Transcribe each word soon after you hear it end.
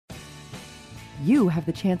you have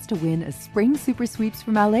the chance to win a spring super sweeps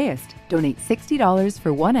from LAist. Donate $60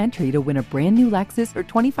 for one entry to win a brand new Lexus or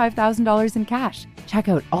 $25,000 in cash. Check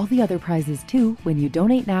out all the other prizes too when you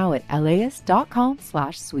donate now at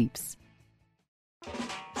LAist.com/sweeps.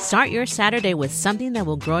 Start your Saturday with something that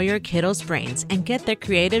will grow your kiddos' brains and get their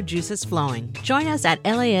creative juices flowing. Join us at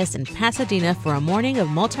LAist in Pasadena for a morning of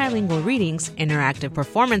multilingual readings, interactive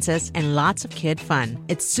performances, and lots of kid fun.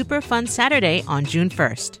 It's Super Fun Saturday on June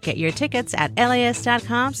 1st. Get your tickets at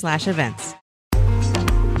LAist.com/events.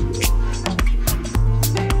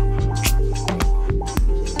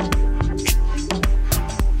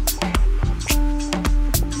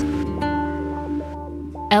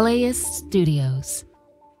 LAist Studios.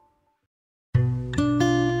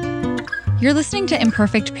 You're listening to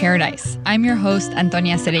Imperfect Paradise. I'm your host,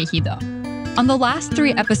 Antonia Cereijido. On the last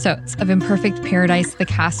 3 episodes of Imperfect Paradise, The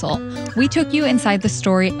Castle, we took you inside the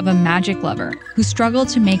story of a magic lover who struggled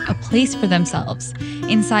to make a place for themselves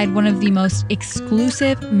inside one of the most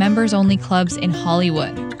exclusive members-only clubs in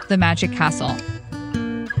Hollywood, the Magic Castle.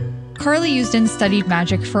 Carly Usden studied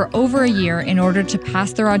magic for over a year in order to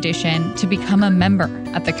pass their audition to become a member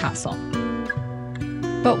at the castle.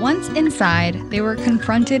 But once inside, they were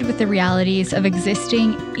confronted with the realities of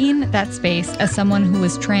existing in that space as someone who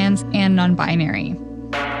was trans and non-binary.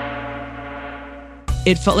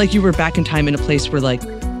 It felt like you were back in time in a place where, like,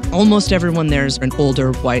 almost everyone there's an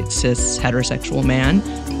older, white, cis, heterosexual man.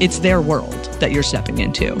 It's their world that you're stepping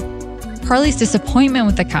into. Carly's disappointment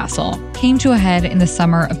with the castle came to a head in the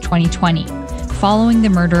summer of 2020, following the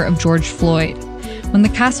murder of George Floyd, when the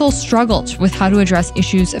castle struggled with how to address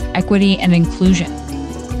issues of equity and inclusion.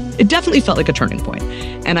 It definitely felt like a turning point.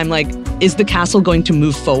 And I'm like, is the castle going to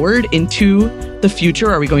move forward into the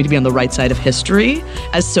future? Are we going to be on the right side of history?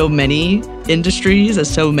 As so many industries,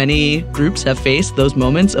 as so many groups have faced those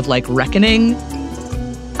moments of, like, reckoning.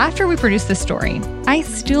 After we produced this story, I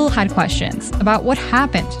still had questions about what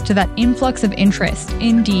happened to that influx of interest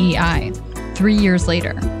in DEI 3 years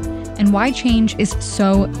later, and why change is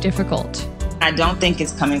so difficult. I don't think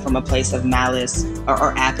it's coming from a place of malice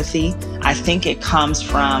or apathy. I think it comes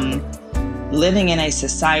from living in a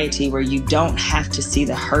society where you don't have to see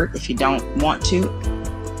the hurt if you don't want to.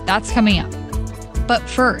 That's coming up. But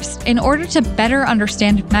first, in order to better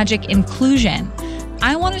understand magic inclusion,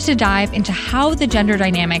 I wanted to dive into how the gender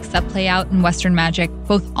dynamics that play out in Western magic,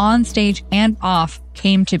 both on stage and off,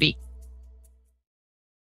 came to be.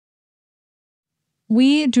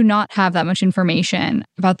 We do not have that much information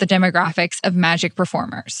about the demographics of magic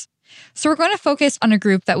performers. So we're going to focus on a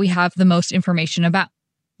group that we have the most information about: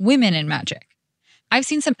 women in magic. I've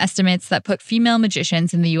seen some estimates that put female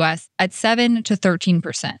magicians in the US at 7 to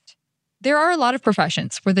 13%. There are a lot of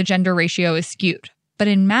professions where the gender ratio is skewed, but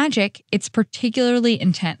in magic, it's particularly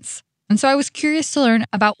intense. And so I was curious to learn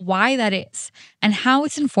about why that is and how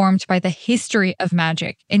it's informed by the history of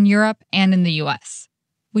magic in Europe and in the US.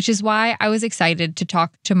 Which is why I was excited to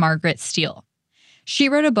talk to Margaret Steele. She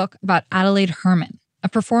wrote a book about Adelaide Herman, a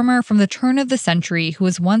performer from the turn of the century who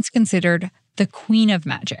was once considered the queen of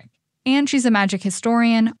magic. And she's a magic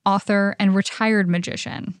historian, author, and retired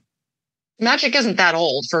magician. Magic isn't that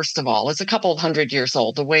old, first of all. It's a couple of 100 years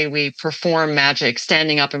old, the way we perform magic,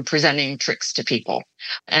 standing up and presenting tricks to people.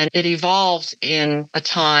 And it evolved in a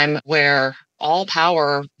time where all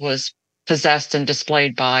power was possessed and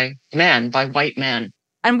displayed by men, by white men.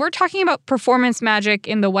 And we're talking about performance magic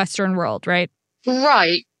in the Western world, right?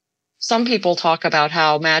 Right. Some people talk about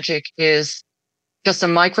how magic is just a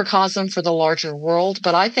microcosm for the larger world,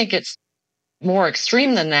 but I think it's more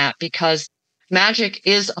extreme than that because magic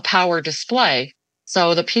is a power display.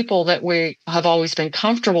 So the people that we have always been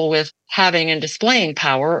comfortable with having and displaying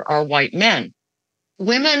power are white men.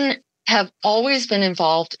 Women have always been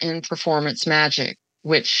involved in performance magic,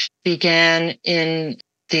 which began in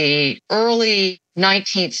the early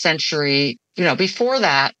 19th century. Before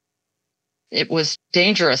that, it was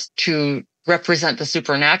dangerous to represent the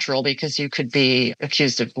supernatural because you could be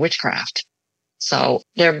accused of witchcraft. So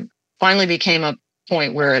there finally became a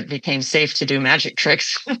point where it became safe to do magic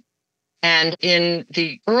tricks. And in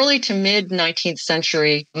the early to mid 19th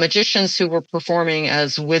century, magicians who were performing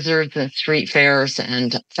as wizards in street fairs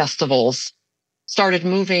and festivals started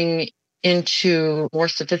moving into more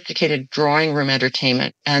sophisticated drawing room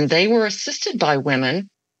entertainment. And they were assisted by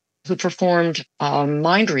women who performed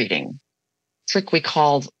mind reading, a trick we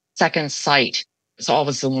called second sight. It's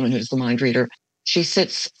always the woman who's the mind reader. She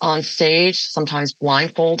sits on stage, sometimes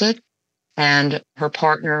blindfolded, and her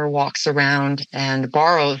partner walks around and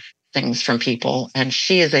borrows things from people, and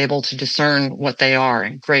she is able to discern what they are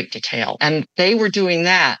in great detail. And they were doing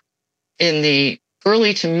that in the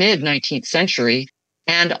early to mid 19th century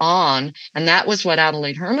and on. And that was what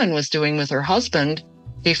Adelaide Herman was doing with her husband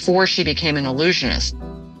before she became an illusionist.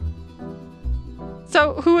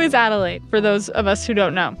 So who is Adelaide, for those of us who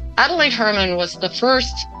don't know? Adelaide Herman was the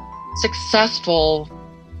first successful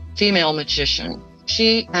female magician.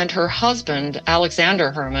 She and her husband,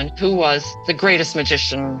 Alexander Herman, who was the greatest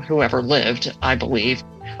magician who ever lived, I believe.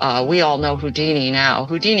 We all know Houdini now.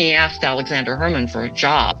 Houdini asked Alexander Herman for a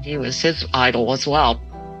job. He was his idol as well.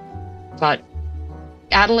 But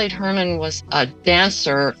Adelaide Herman was a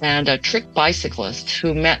dancer and a trick bicyclist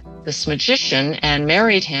who met this magician and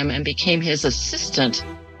married him and became his assistant.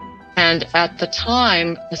 And at the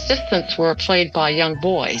time, assistants were played by young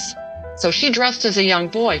boys. So she dressed as a young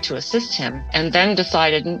boy to assist him and then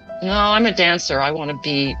decided, no, I'm a dancer. I want to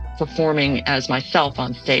be performing as myself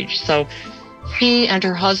on stage. So she and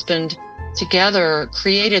her husband together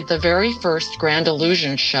created the very first Grand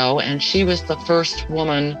Illusion show, and she was the first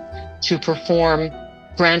woman to perform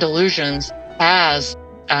Grand Illusions as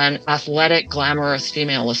an athletic, glamorous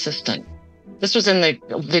female assistant. This was in the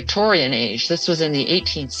Victorian age. This was in the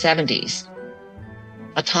 1870s,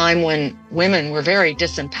 a time when women were very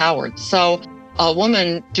disempowered. So a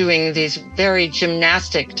woman doing these very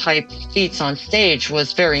gymnastic type feats on stage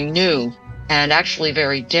was very new and actually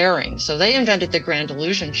very daring. So they invented the Grand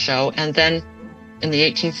Illusion show. And then in the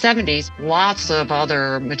 1870s, lots of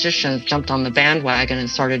other magicians jumped on the bandwagon and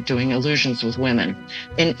started doing illusions with women.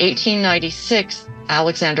 In 1896,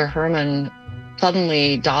 Alexander Herman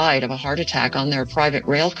suddenly died of a heart attack on their private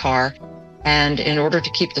rail car. And in order to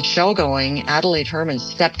keep the show going, Adelaide Herman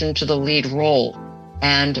stepped into the lead role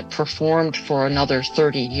and performed for another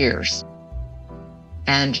 30 years.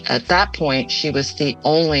 And at that point, she was the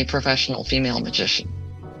only professional female magician.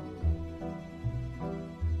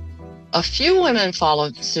 A few women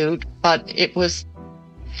followed suit, but it was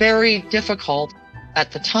very difficult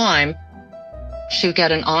at the time to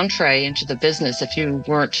get an entree into the business if you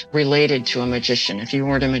weren't related to a magician, if you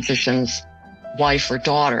weren't a magician's wife or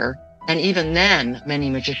daughter. And even then, many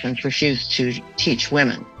magicians refused to teach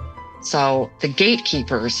women. So the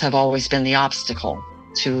gatekeepers have always been the obstacle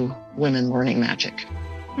to women learning magic.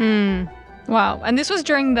 Wow. And this was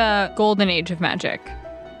during the golden age of magic.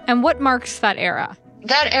 And what marks that era?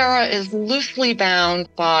 That era is loosely bound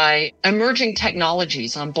by emerging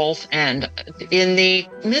technologies on both ends. In the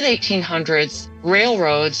mid-1800s,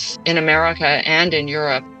 railroads in America and in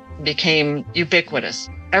Europe became ubiquitous.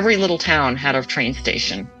 Every little town had a train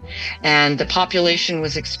station, and the population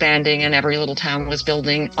was expanding, and every little town was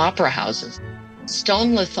building opera houses.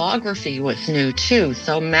 Stone lithography was new too,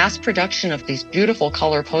 so mass production of these beautiful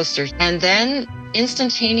color posters, and then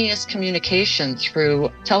instantaneous communication through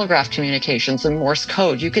telegraph communications and Morse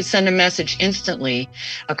code. You could send a message instantly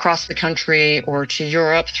across the country or to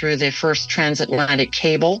Europe through the first transatlantic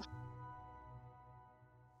cable.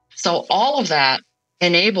 So all of that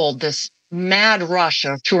enabled this mad rush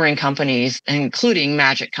of touring companies, including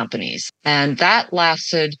magic companies. And that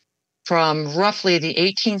lasted from roughly the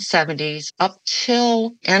 1870s up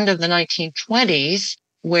till end of the 1920s,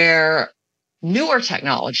 where newer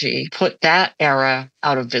technology put that era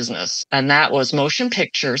out of business. And that was motion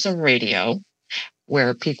pictures and radio,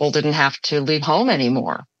 where people didn't have to leave home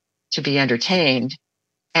anymore to be entertained.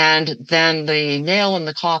 And then the nail in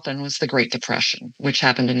the coffin was the Great Depression, which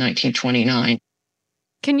happened in 1929.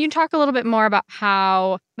 Can you talk a little bit more about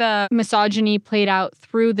how the misogyny played out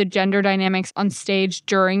through the gender dynamics on stage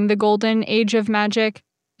during the golden age of magic?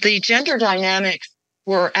 The gender dynamics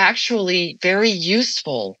were actually very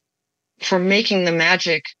useful for making the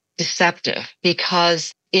magic deceptive,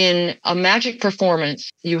 because in a magic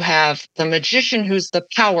performance, you have the magician who's the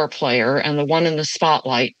power player and the one in the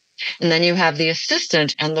spotlight. And then you have the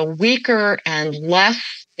assistant, and the weaker and less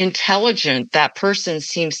intelligent that person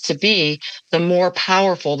seems to be, the more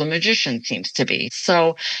powerful the magician seems to be.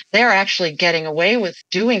 So they're actually getting away with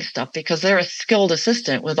doing stuff because they're a skilled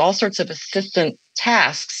assistant with all sorts of assistant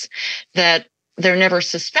tasks that they're never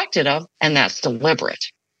suspected of, and that's deliberate.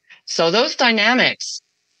 So those dynamics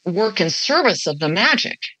work in service of the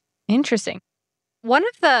magic. Interesting. One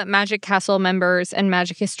of the Magic Castle members and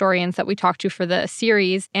magic historians that we talked to for the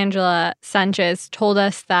series, Angela Sanchez, told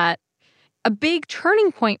us that a big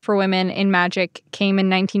turning point for women in magic came in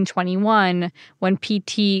 1921 when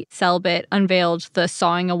P.T. Selbit unveiled the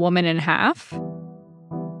sawing a woman in half.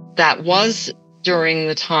 That was during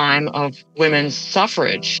the time of women's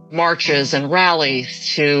suffrage marches and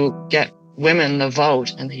rallies to get women the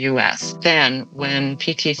vote in the U.S. Then, when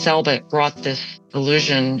P.T. Selbit brought this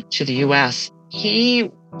illusion to the U.S., he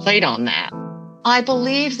played on that. I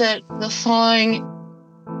believe that the sawing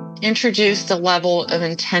introduced a level of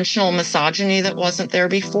intentional misogyny that wasn't there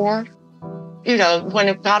before. when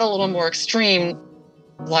it got a little more extreme,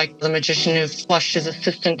 like the magician who flushed his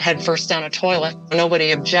assistant headfirst down a toilet,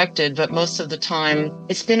 nobody objected, but most of the time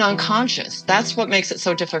it's been unconscious. That's what makes it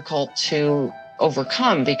so difficult to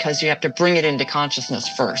overcome, because you have to bring it into consciousness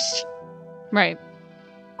first. Right.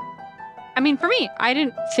 I mean, for me, I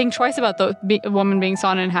didn't think twice about the woman being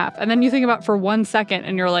sawn in half. And then you think about it for 1 second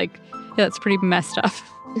and you're like, yeah, that's pretty messed up.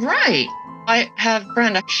 Right. I have a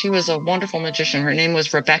friend, she was a wonderful magician. Her name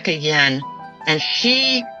was Rebecca Yen, and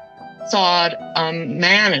she sawed a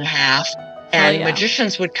man in half, and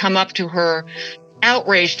magicians would come up to her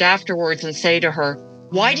outraged afterwards and say to her,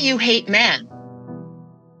 "Why do you hate men?"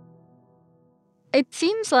 It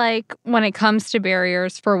seems like when it comes to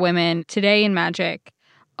barriers for women today in magic,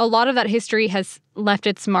 a lot of that history has left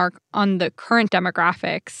its mark on the current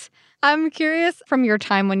demographics. I'm curious, from your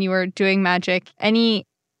time when you were doing magic, any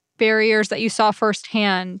barriers that you saw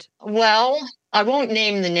firsthand? Well, I won't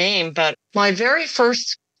name the name, but my very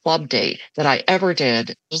first club date that I ever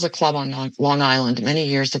did was a club on Long Island many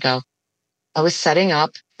years ago. I was setting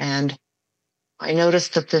up, and I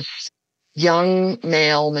noticed that this young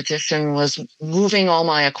male magician was moving all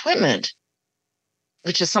my equipment,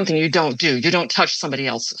 which is something you don't do. You don't touch somebody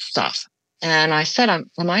else's stuff. And I said,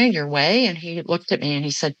 am I in your way? And he looked at me and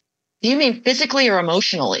he said, "Do you mean physically or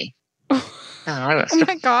emotionally?" And I was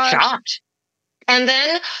shocked. And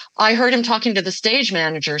then I heard him talking to the stage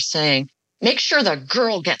manager saying, "Make sure the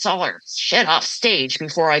girl gets all her shit off stage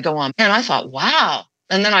before I go on." And I thought, wow.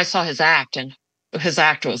 And then I saw his act, and his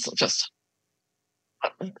act was just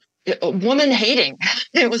woman hating.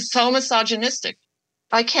 It was so misogynistic.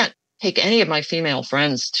 I can't take any of my female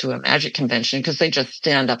friends to a magic convention because they just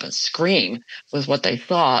stand up and scream with what they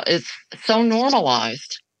saw. It's so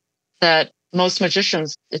normalized that most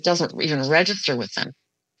magicians, it doesn't even register with them.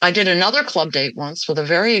 I did another club date once with a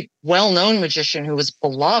very well-known magician who was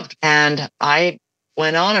beloved. And I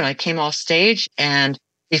went on and I came off stage. And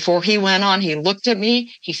before he went on, he looked at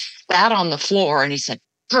me, he spat on the floor and he said,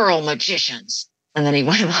 "Girl magicians." And then he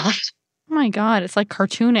went on. Oh my God, it's like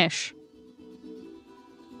cartoonish.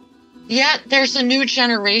 Yet there's a new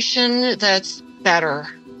generation that's better,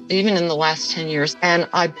 even in the last 10 years. And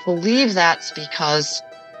I believe that's because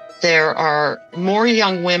there are more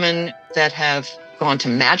young women that have gone to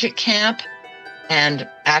magic camp and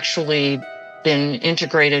actually been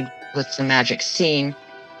integrated with the magic scene.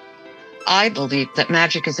 I believe that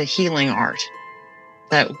magic is a healing art,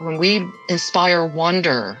 that when we inspire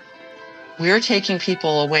wonder, we're taking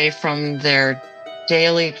people away from their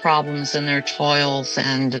daily problems and their toils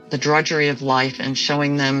and the drudgery of life and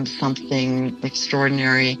showing them something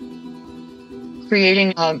extraordinary,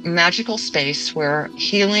 creating a magical space where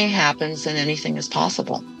healing happens and anything is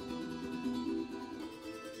possible.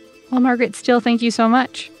 Well, Margaret Steele, thank you so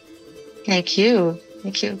much. Thank you.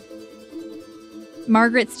 Thank you.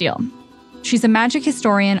 Margaret Steele. She's a magic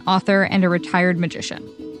historian, author, and a retired magician.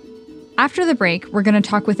 After the break, we're going to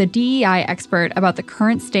talk with a DEI expert about the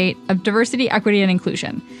current state of diversity, equity, and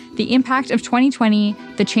inclusion, the impact of 2020,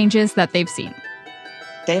 the changes that they've seen.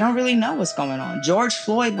 They don't really know what's going on. George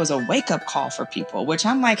Floyd was a wake-up call for people, which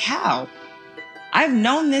I'm like, how? I've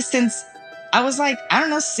known this since I was like,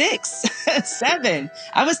 6, 7.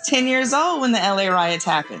 I was 10 years old when the LA riots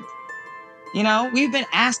happened. We've been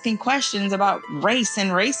asking questions about race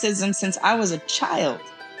and racism since I was a child.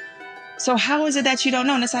 So how is it that you don't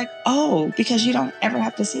know? And it's like, oh, because you don't ever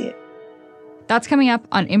have to see it. That's coming up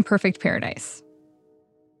on Imperfect Paradise.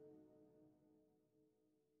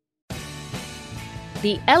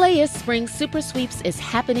 The LAist Spring Super Sweeps is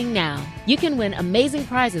happening now. You can win amazing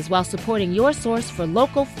prizes while supporting your source for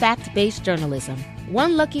local fact-based journalism.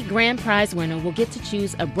 One lucky grand prize winner will get to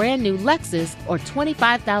choose a brand new Lexus or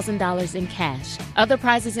 $25,000 in cash. Other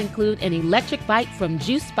prizes include an electric bike from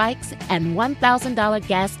Juice Bikes and $1,000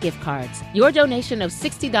 gas gift cards. Your donation of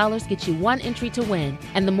 $60 gets you one entry to win,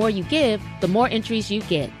 and the more you give, the more entries you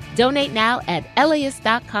get. Donate now at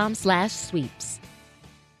LAist.com/sweeps.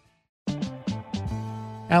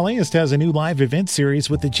 LAist has a new live event series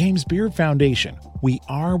with the James Beard Foundation. We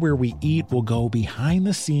Are Where We Eat will go behind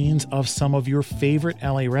the scenes of some of your favorite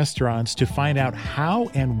LA restaurants to find out how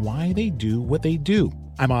and why they do what they do.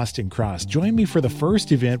 I'm Austin Cross. Join me for the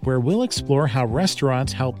first event where we'll explore how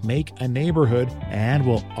restaurants help make a neighborhood, and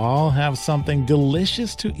we'll all have something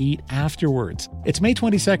delicious to eat afterwards. It's May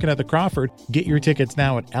 22nd at the Crawford. Get your tickets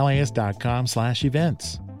now at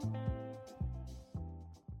LAist.com/events.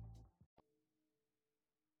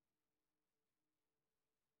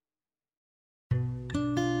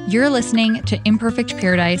 You're listening to Imperfect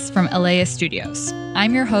Paradise from LAist Studios.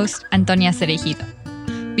 I'm your host, Antonia Cerejido.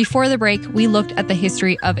 Before the break, we looked at the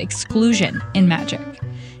history of exclusion in magic.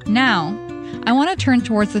 Now, I want to turn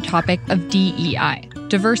towards the topic of DEI,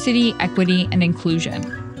 diversity, equity, and inclusion.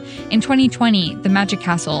 In 2020, the Magic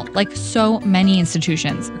Castle, like so many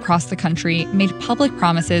institutions across the country, made public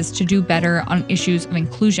promises to do better on issues of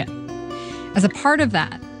inclusion. As a part of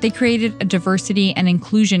that, they created a diversity and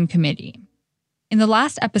inclusion committee. In the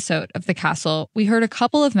last episode of The Castle, we heard a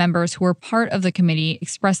couple of members who were part of the committee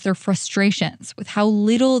express their frustrations with how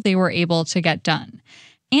little they were able to get done.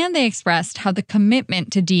 And they expressed how the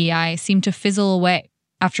commitment to DEI seemed to fizzle away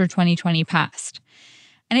after 2020 passed.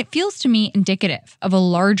 And it feels to me indicative of a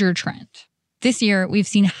larger trend. This year, we've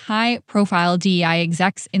seen high-profile DEI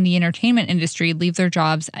execs in the entertainment industry leave their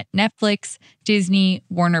jobs at Netflix, Disney,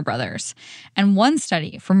 Warner Brothers. And one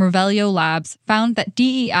study from Revelio Labs found that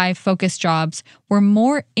DEI-focused jobs were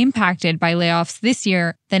more impacted by layoffs this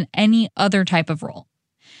year than any other type of role.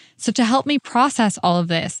 So to help me process all of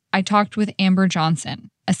this, I talked with Amber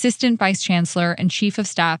Johnson, Assistant Vice Chancellor and Chief of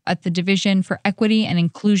Staff at the Division for Equity and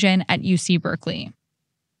Inclusion at UC Berkeley.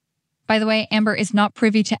 By the way, Amber is not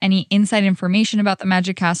privy to any inside information about the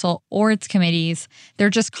Magic Castle or its committees. They're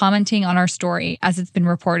just commenting on our story as it's been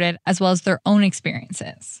reported, as well as their own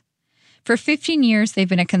experiences. For 15 years, they've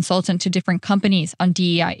been a consultant to different companies on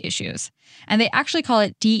DEI issues, and they actually call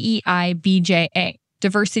it DEI-BJA,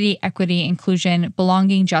 Diversity, Equity, Inclusion,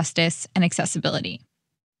 Belonging, Justice, and Accessibility.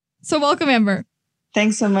 So welcome, Amber.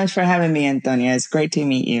 Thanks so much for having me, Antonia. It's great to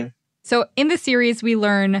meet you. So in the series, we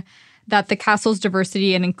learn that the Castle's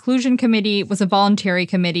Diversity and Inclusion Committee was a voluntary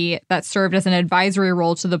committee that served as an advisory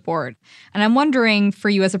role to the board. And I'm wondering, for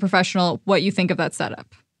you as a professional, what you think of that setup.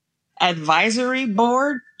 Advisory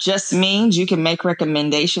board just means you can make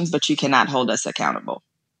recommendations, but you cannot hold us accountable,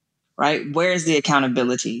 right? Where's the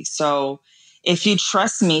accountability? So if you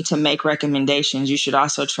trust me to make recommendations, you should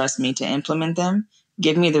also trust me to implement them,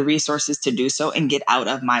 give me the resources to do so, and get out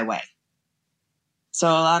of my way. So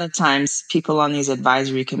a lot of times people on these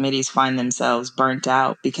advisory committees find themselves burnt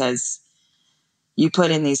out because you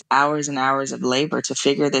put in these hours and hours of labor to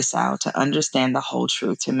figure this out, to understand the whole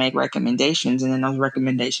truth, to make recommendations. And then those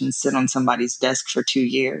recommendations sit on somebody's desk for 2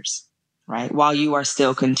 years, right? While you are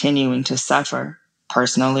still continuing to suffer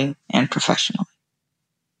personally and professionally.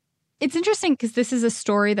 It's interesting because this is a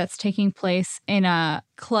story that's taking place in a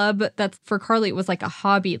club that's, for Carly, it was like a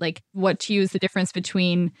hobby. Like, what to use the difference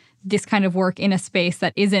between this kind of work in a space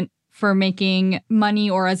that isn't for making money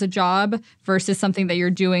or as a job versus something that you're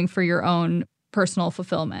doing for your own personal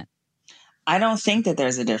fulfillment? I don't think that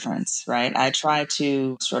there's a difference, right? I try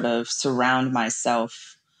to sort of surround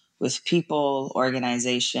myself with people,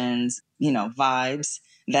 organizations, vibes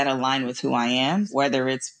that align with who I am, whether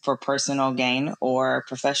it's for personal gain or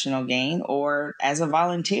professional gain or as a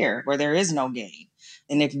volunteer where there is no gain.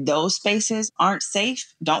 And if those spaces aren't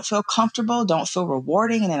safe, don't feel comfortable, don't feel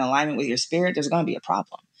rewarding and in alignment with your spirit, there's going to be a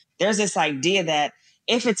problem. There's this idea that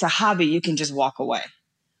if it's a hobby, you can just walk away.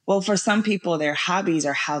 Well, for some people, their hobbies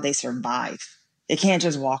are how they survive. They can't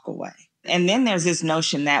just walk away. And then there's this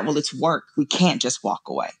notion that, well, it's work. We can't just walk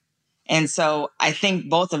away. And so I think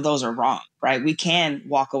both of those are wrong, right? We can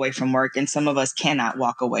walk away from work, and some of us cannot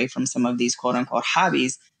walk away from some of these quote unquote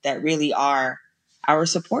hobbies that really are our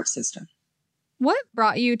support system. What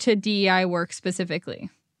brought you to DEI work specifically?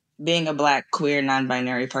 Being a Black, queer,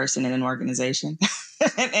 non-binary person in an organization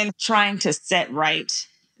and trying to set right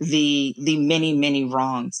the many, many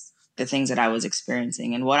wrongs, the things that I was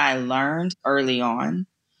experiencing. And what I learned early on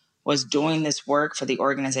was doing this work for the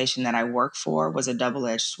organization that I work for was a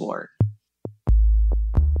double-edged sword.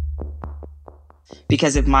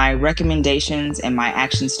 Because if my recommendations and my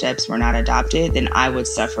action steps were not adopted, then I would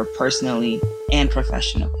suffer personally and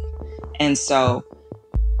professionally. And so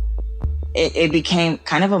it became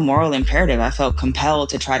kind of a moral imperative. I felt compelled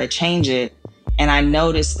to try to change it. And I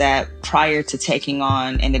noticed that prior to taking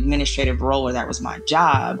on an administrative role where that was my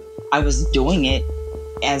job, I was doing it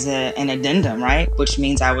as an addendum, right? Which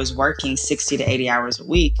means I was working 60 to 80 hours a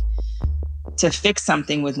week to fix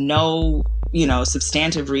something with no,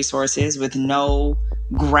 substantive resources, with no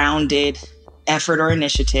grounded effort or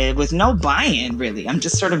initiative, with no buy-in, really. I'm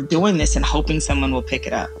just sort of doing this and hoping someone will pick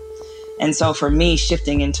it up. And so for me,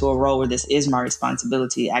 shifting into a role where this is my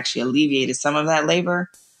responsibility actually alleviated some of that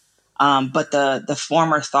labor. But the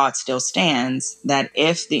former thought still stands that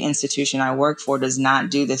if the institution I work for does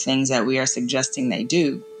not do the things that we are suggesting they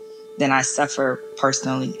do, then I suffer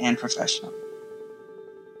personally and professionally.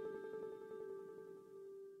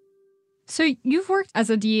 So you've worked as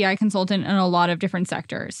a DEI consultant in a lot of different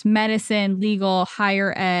sectors: medicine, legal,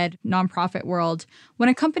 higher ed, nonprofit world. When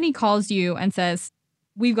a company calls you and says,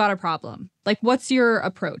 we've got a problem, like, what's your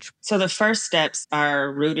approach? So the first steps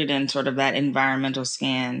are rooted in sort of that environmental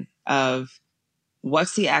scan of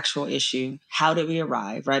What's the actual issue? How did we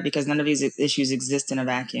arrive, right? Because none of these issues exist in a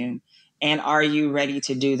vacuum. And are you ready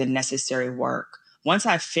to do the necessary work? Once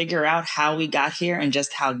I figure out how we got here and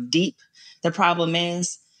just how deep the problem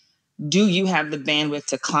is, do you have the bandwidth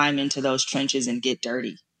to climb into those trenches and get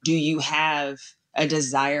dirty? Do you have a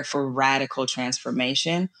desire for radical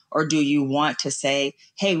transformation? Or do you want to say,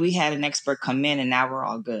 hey, we had an expert come in and now we're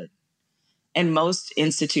all good? And most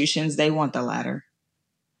institutions, they want the latter.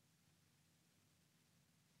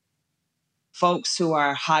 Folks who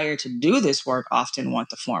are hired to do this work often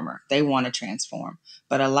want the former. They want to transform.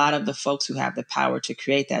 But a lot of the folks who have the power to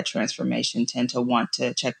create that transformation tend to want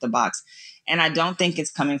to check the box. And I don't think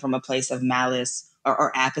it's coming from a place of malice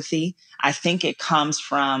or apathy. I think it comes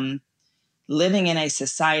from living in a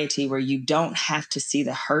society where you don't have to see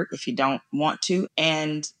the hurt if you don't want to.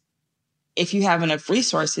 And if you have enough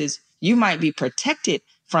resources, you might be protected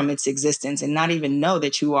from its existence and not even know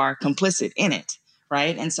that you are complicit in it.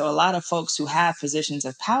 Right. And so a lot of folks who have positions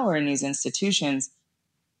of power in these institutions,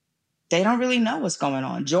 they don't really know what's going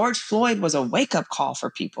on. George Floyd was a wake up call for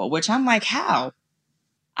people, which I'm like, how?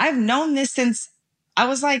 I've known this since I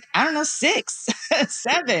was like, I don't know, 6,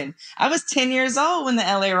 7. I was 10 years old when the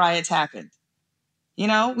LA riots happened. You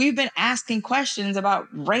know, we've been asking questions about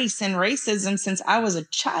race and racism since I was a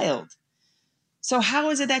child. So how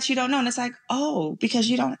is it that you don't know? And it's like, oh, because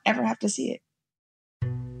you don't ever have to see it.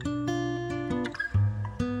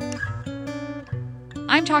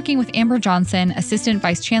 I'm talking with Amber Johnson, Assistant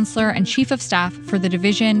Vice Chancellor and Chief of Staff for the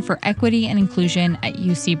Division for Equity and Inclusion at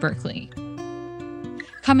UC Berkeley.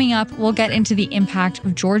 Coming up, we'll get into the impact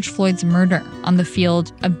of George Floyd's murder on the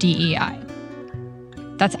field of DEI.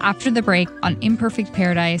 That's after the break on Imperfect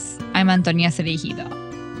Paradise. I'm Antonia Cereijido.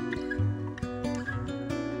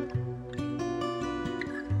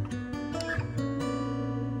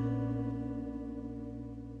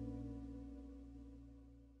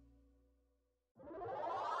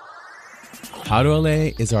 How to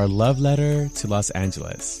LA is our love letter to Los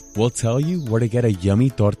Angeles. We'll tell you where to get a yummy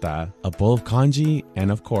torta, a bowl of congee, and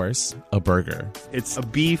of course, a burger. It's a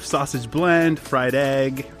beef sausage blend, fried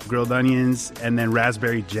egg, grilled onions, and then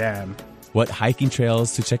raspberry jam. What hiking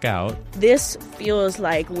trails to check out. This feels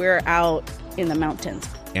like we're out in the mountains.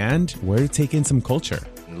 And where to take in some culture.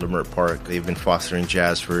 In Leimert Park, they've been fostering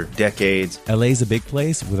jazz for decades. LA's a big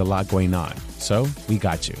place with a lot going on, so we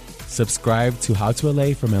got you. Subscribe to How to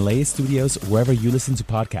LA from LAist Studios wherever you listen to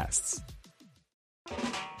podcasts.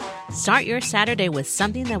 Start your Saturday with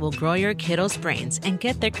something that will grow your kiddos' brains and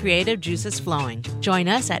get their creative juices flowing. Join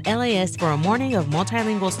us at LAist for a morning of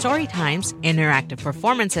multilingual story times, interactive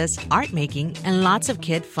performances, art making, and lots of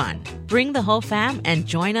kid fun. Bring the whole fam and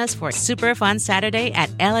join us for a super fun Saturday at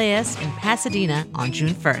LAist in Pasadena on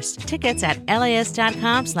June 1st. Tickets at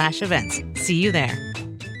laist.com/events. See you there.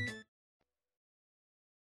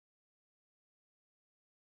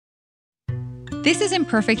 This is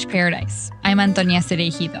Imperfect Paradise. I'm Antonia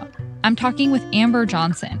Cereijido. I'm talking with Amber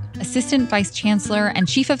Johnson, Assistant Vice Chancellor and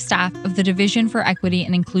Chief of Staff of the Division for Equity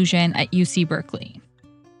and Inclusion at UC Berkeley.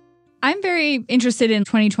 I'm very interested in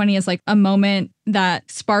 2020 as like a moment that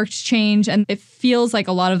sparked change, and it feels like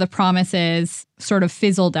a lot of the promises sort of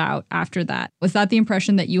fizzled out after that. Was that the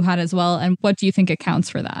impression that you had as well? And what do you think accounts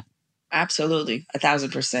for that? Absolutely,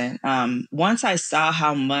 1,000%. Once I saw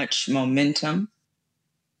how much momentum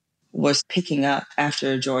was picking up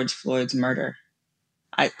after George Floyd's murder,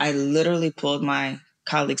 I literally pulled my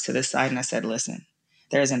colleagues to the side and I said, listen,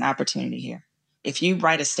 there's an opportunity here. If you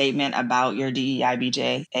write a statement about your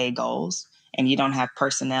DEIBJA goals and you don't have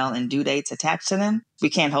personnel and due dates attached to them, we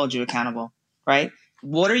can't hold you accountable, right?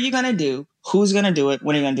 What are you going to do? Who's going to do it?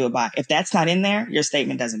 When are you going to do it by? If that's not in there, your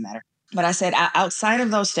statement doesn't matter. But I said, outside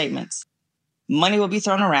of those statements, money will be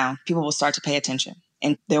thrown around. People will start to pay attention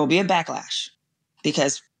and there will be a backlash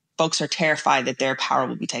because folks are terrified that their power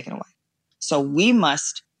will be taken away. So we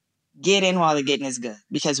must get in while the getting is good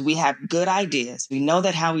because we have good ideas. We know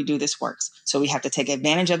that how we do this works. So we have to take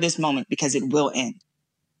advantage of this moment because it will end.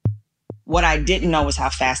 What I didn't know was how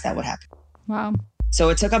fast that would happen. Wow. So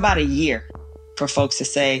it took about a year for folks to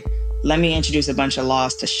say, let me introduce a bunch of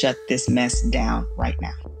laws to shut this mess down right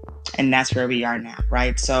now. And that's where we are now,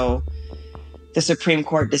 right? So the Supreme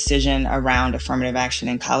Court decision around affirmative action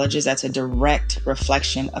in colleges, that's a direct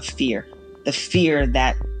reflection of fear. The fear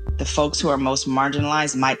that the folks who are most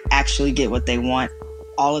marginalized might actually get what they want.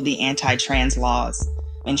 All of the anti-trans laws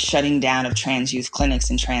and shutting down of trans youth clinics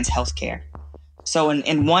and trans healthcare. So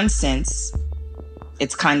in one sense,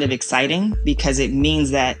 it's kind of exciting because it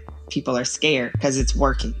means that people are scared because it's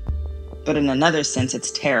working. But in another sense,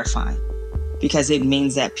 it's terrifying because it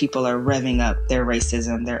means that people are revving up their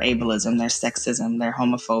racism, their ableism, their sexism, their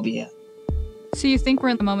homophobia. So you think we're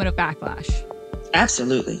in the moment of backlash?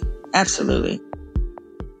 Absolutely. Absolutely.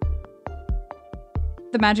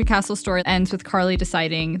 The Magic Castle story ends with Carly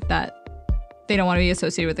deciding that they don't want to be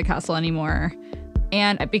associated with the castle anymore.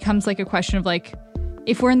 And it becomes like a question of like,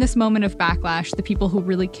 if we're in this moment of backlash, the people who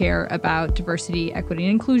really care about diversity, equity,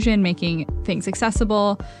 and inclusion, making things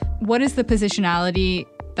accessible, what is the positionality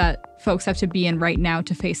that folks have to be in right now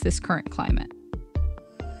to face this current climate?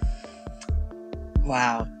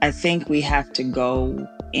 Wow. I think we have to go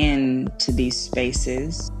into these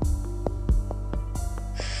spaces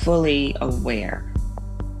fully aware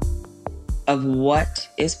of what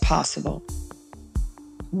is possible,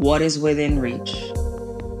 what is within reach,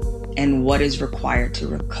 and what is required to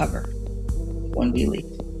recover when we leave.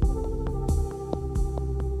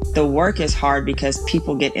 The work is hard because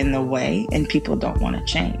people get in the way and people don't want to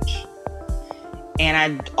change. And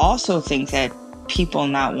I also think that people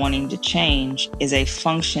not wanting to change is a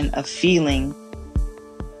function of feeling,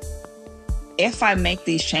 if I make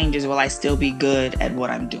these changes, will I still be good at what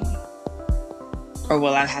I'm doing? Or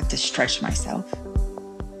will I have to stretch myself?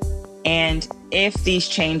 And if these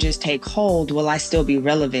changes take hold, will I still be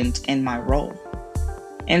relevant in my role?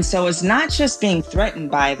 And so it's not just being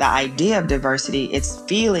threatened by the idea of diversity, it's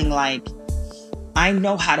feeling like I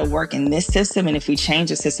know how to work in this system, and if we change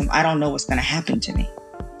the system, I don't know what's going to happen to me.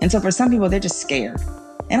 And so for some people, they're just scared.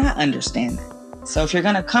 And I understand that. So if you're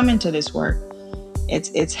going to come into this work,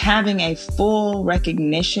 it's having a full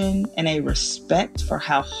recognition and a respect for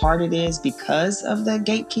how hard it is because of the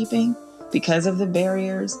gatekeeping, because of the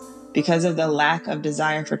barriers, because of the lack of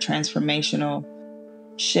desire for transformational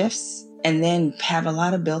shifts, and then have a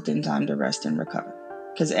lot of built-in time to rest and recover.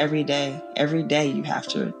 Because every day you have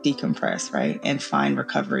to decompress, right? And find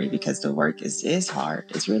recovery because the work is hard.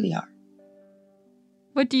 It's really hard.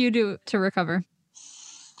 What do you do to recover?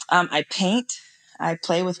 I paint. I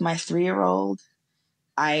play with my 3-year-old.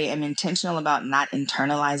 I am intentional about not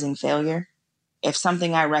internalizing failure. If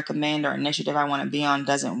something I recommend or initiative I want to be on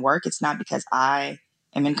doesn't work, it's not because I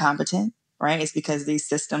am incompetent, right? It's because these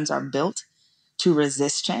systems are built to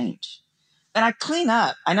resist change. And I clean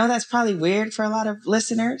up. I know that's probably weird for a lot of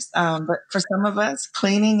listeners, but for some of us,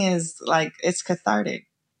 cleaning is like, it's cathartic.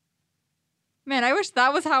 Man, I wish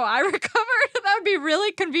that was how I recovered. That would be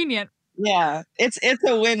really convenient. Yeah, it's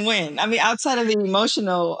a win-win. I mean, outside of the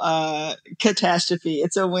emotional catastrophe,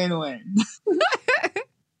 it's a win-win.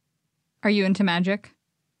 Are you into magic?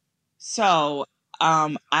 So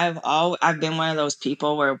I've been one of those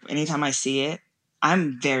people where anytime I see it,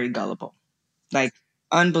 I'm very gullible, like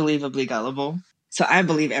unbelievably gullible. So I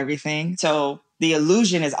believe everything. So the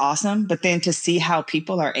illusion is awesome, but then to see how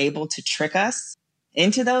people are able to trick us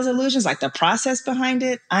into those illusions, like the process behind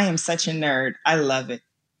it, I am such a nerd. I love it.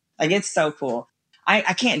 Like, it's so cool.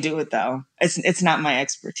 I can't do it, though. It's not my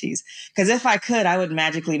expertise. Because if I could, I would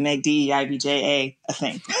magically make DEIBJA a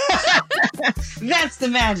thing. That's the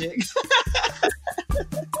magic.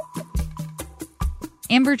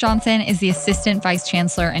 Amber Johnson is the Assistant Vice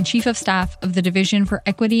Chancellor and Chief of Staff of the Division for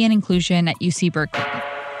Equity and Inclusion at UC Berkeley.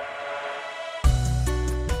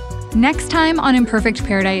 Next time on Imperfect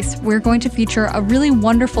Paradise, we're going to feature a really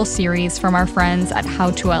wonderful series from our friends at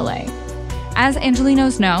How to LA. As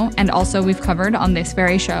Angelinos know, and also we've covered on this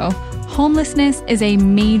very show, homelessness is a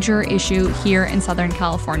major issue here in Southern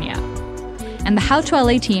California. And the How to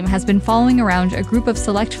LA team has been following around a group of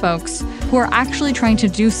select folks who are actually trying to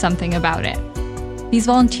do something about it. These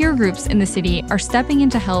volunteer groups in the city are stepping in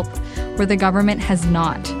to help where the government has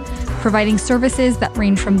not, providing services that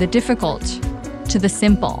range from the difficult to the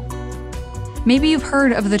simple. Maybe you've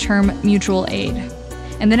heard of the term mutual aid.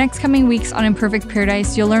 In the next coming weeks on Imperfect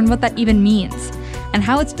Paradise, you'll learn what that even means and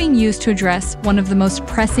how it's being used to address one of the most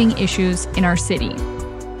pressing issues in our city.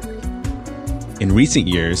 In recent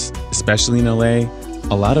years, especially in LA,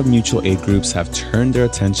 a lot of mutual aid groups have turned their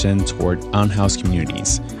attention toward unhoused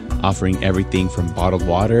communities, offering everything from bottled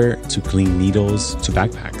water to clean needles to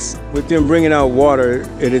backpacks. With them bringing out water,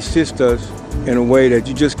 it assists us in a way that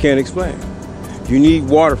you just can't explain. You need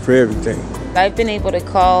water for everything. I've been able to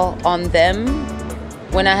call on them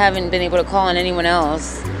when I haven't been able to call on anyone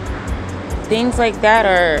else. Things like that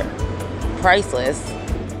are priceless.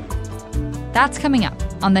 That's coming up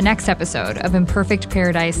on the next episode of Imperfect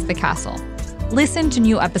Paradise, The Castle. Listen to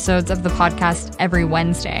new episodes of the podcast every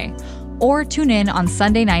Wednesday, or tune in on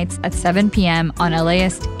Sunday nights at 7 p.m. on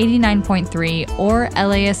LAist 89.3 or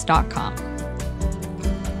LAist.com.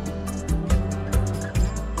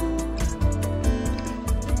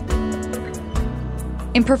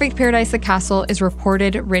 Imperfect Paradise, The Castle is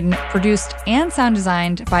reported, written, produced, and sound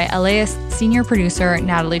designed by LAist senior producer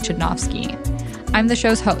Natalie Chudnovsky. I'm the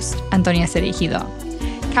show's host, Antonia Cereijido.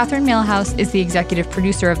 Catherine Mailhouse is the executive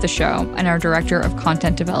producer of the show and our director of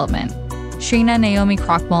content development. Shayna Naomi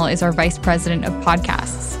Krochmal is our vice president of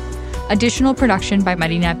podcasts. Additional production by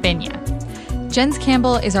Marina Peña. Jens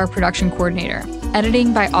Campbell is our production coordinator.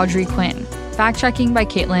 Editing by Audrey Quinn. Fact-checking by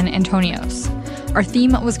Caitlin Antonios. Our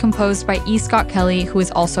theme was composed by E. Scott Kelly, who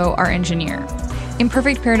is also our engineer.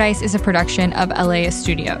 Imperfect Paradise is a production of LAist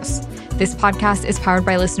Studios. This podcast is powered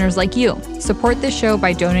by listeners like you. Support this show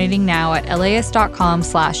by donating now at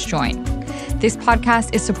laist.com/join. This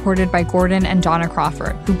podcast is supported by Gordon and Donna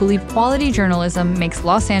Crawford, who believe quality journalism makes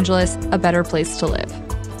Los Angeles a better place to live.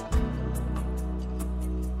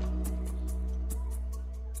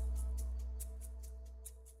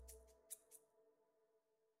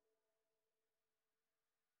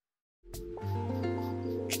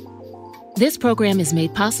 This program is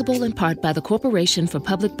made possible in part by the Corporation for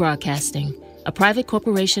Public Broadcasting, a private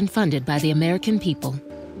corporation funded by the American people.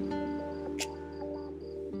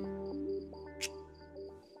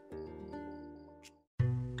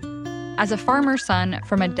 As a farmer's son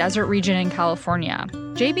from a desert region in California,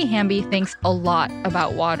 J.B. Hamby thinks a lot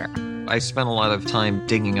about water. I spent a lot of time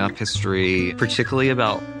digging up history, particularly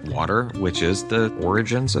about water, which is the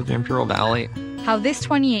origins of the Imperial Valley. How this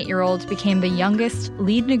 28-year-old became the youngest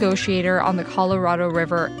lead negotiator on the Colorado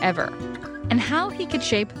River ever, and how he could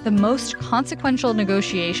shape the most consequential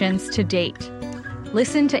negotiations to date.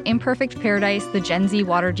 Listen to Imperfect Paradise, the Gen Z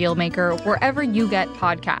Water Dealmaker, wherever you get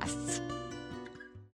podcasts.